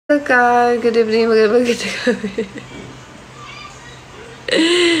Good evening, magandang gabi.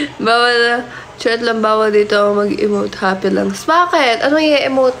 Bawal na. Chat lang, bawal dito mag-emote. Happy lang. Bakit? Anong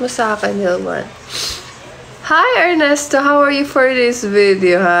i-emote mo sa akin, Hilman? Hi, Ernesto. How are you for this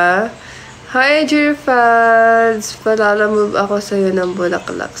video, ha? Hi, Dear fans. Palalamove ako sa'yo ng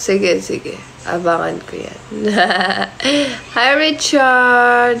bulaklak. Sige, sige. Abangan ko yan. Hi,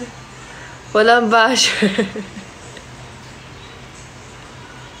 Richard. Walang basher.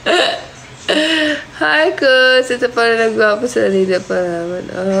 Hi, Kus. Ito pala nagwapo sa Lida pa naman.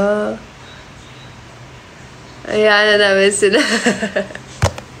 Oh. Ayan na namin sila.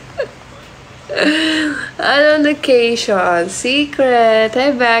 Anong occasion? Secret.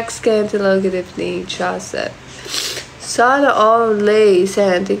 Hi, Max. Hello, good evening. Joseph. Sana all lay.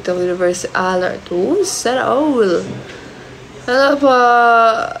 Send TikTok Universe alert. Ooh, sana all. Ano pa?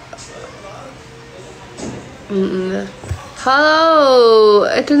 Hello!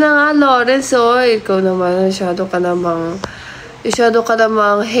 Ito na nga, Lawrence. Oh, ikaw naman, masyado ka namang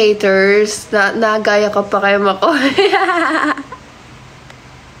haters. Nagaya ka pa kay Makoy.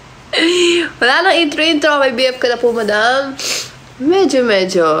 Wala nang intro. May BF ka na po, madam. Medyo,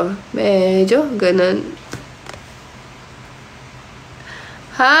 ganun.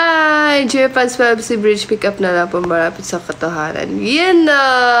 Hi! J-Pads Pepsi Bridge Pickup na lang po marapit sa katotohanan. Yan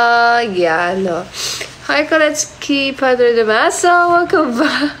na! Yan, no. Hi, Koletsky, Padre Damaso. Welcome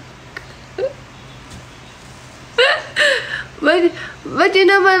back. Ba't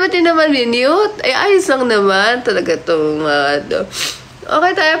yun naman minute? Ay, ayos lang naman. Talaga itong,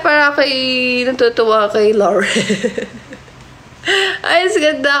 okay tayo para kay, natutuwa kay Lauren. Ayos,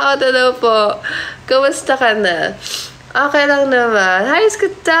 ganda ako. Tanaw po. Kamusta ka na? Okay lang naman. Hi,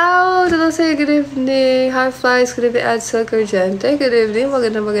 Skataw. Tanaw sa'yo, good evening. Hi, Flies, good evening. Adsel Corgente. Good evening.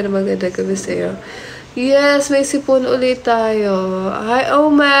 Maganda gabi sa'yo. Yes, may sipon ulit tayo. Hi,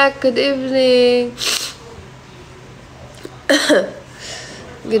 Omac. Good evening.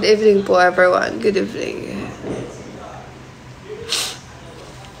 Good evening po, everyone. Good evening.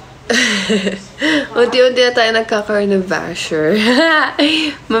 Unti-unti na tayo nagkakaroon ng basher.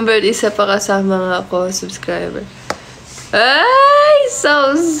 Remember, isa pa kasama nga ako, subscriber. Ay!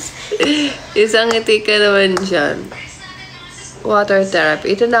 Isang ngiti ka naman dyan. Water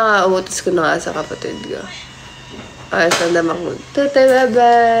therapy. Ito na nga, umutos ko na nga sa kapatid ko. Ay, saan naman ko. Tatay,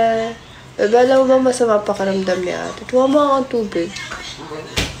 bebe. Bebe, alam mo ba masama pakaramdam ni ate? Tuwa mo akong tubig.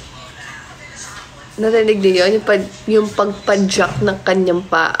 Narinig niyo yun? Yung pagpadjak ng kanyang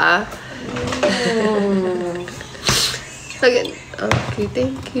paa. Okay,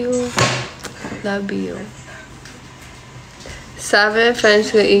 thank you. Love you. Sabi ng friends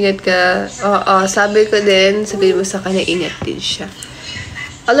ko, ingat ka. Oo, sabi ko din, sabihin mo sa kanya, ingat din siya.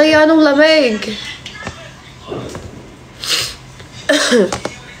 Ala, yanong lamig.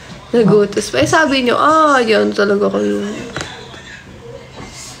 Nagutos pa. Eh, sabi niyo, yan talaga ko yun.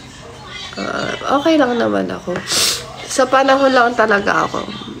 Okay lang naman ako. Sa panahon lang talaga ako.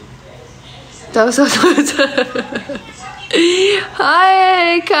 Tapos,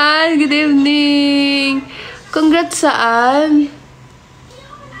 hi, Kan. Good evening. Congrats saan?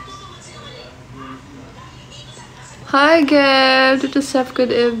 Hi, Gab. Dito Seth, good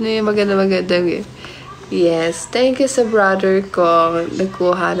evening. Magandang. Yes, thank you sa brother ko.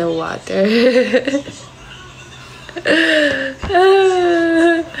 Nagkuha ng water.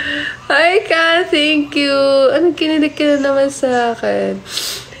 Hi, Kat. Thank you. Anong kinilig ka na naman sa akin?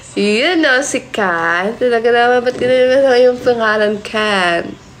 Yun, no, si Kat. Talaga naman, ba't kinilig na yung pangalan, Kat?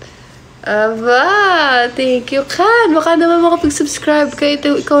 Aba, thank you, Kan. Baka naman makapag-subscribe ka.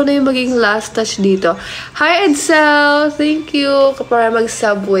 Ikaw na yung maging last touch dito. Hi, Edsel. Thank you. Para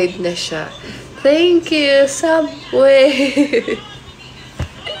mag-subway na siya. Thank you, Subway.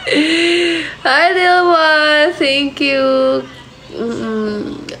 Hi, Dilma. Thank you.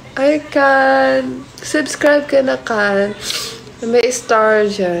 Hi, Kan. Subscribe ka na, Kan. May star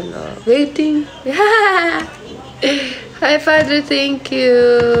dyan. Oh. Waiting. Hi, Father. Thank you.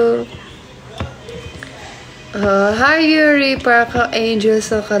 Hi, Yuri. Para kang angel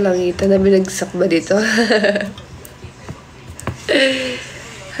sa kalangitan na binagsak ba dito?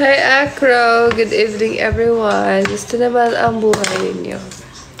 Hi, Acro. Good evening, everyone. Gusto naman ang buhay ninyo.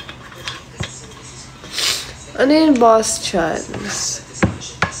 Ano yung boss chance?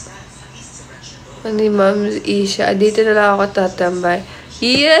 Ano yung Ma'am Isha? Dito na lang ako tatambay.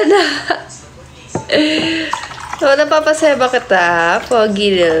 Yan na! So, napapasaya ba kita?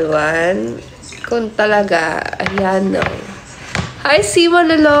 Pogi little one. Kung talaga, ayan, no. Hi, Simon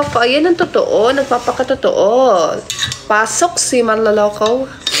Loloko. Ayan ang totoo. Nagpapakatotoo. Pasok, Simon Loloko.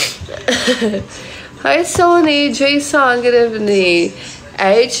 Hi, Sony. Jason, good evening.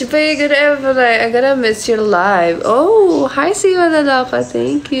 HB, good evening. I'm gonna miss your live. Oh, hi, Siwa Lalapa.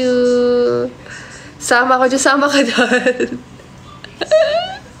 Thank you. Sama ko dyan. Sama ka doon.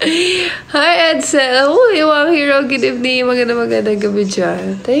 Hi, Edsel. Oh, Iwang Hero. Good evening. Magandang gabi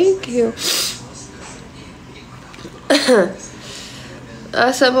dyan. Thank you.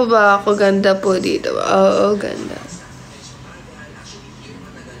 Asa pa ba ako? Ganda po dito. Oo, ganda.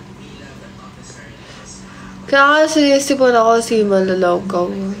 Kaya kasi sinisipon ako si Malalaw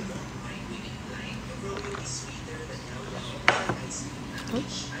ko.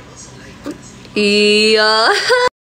 Iya.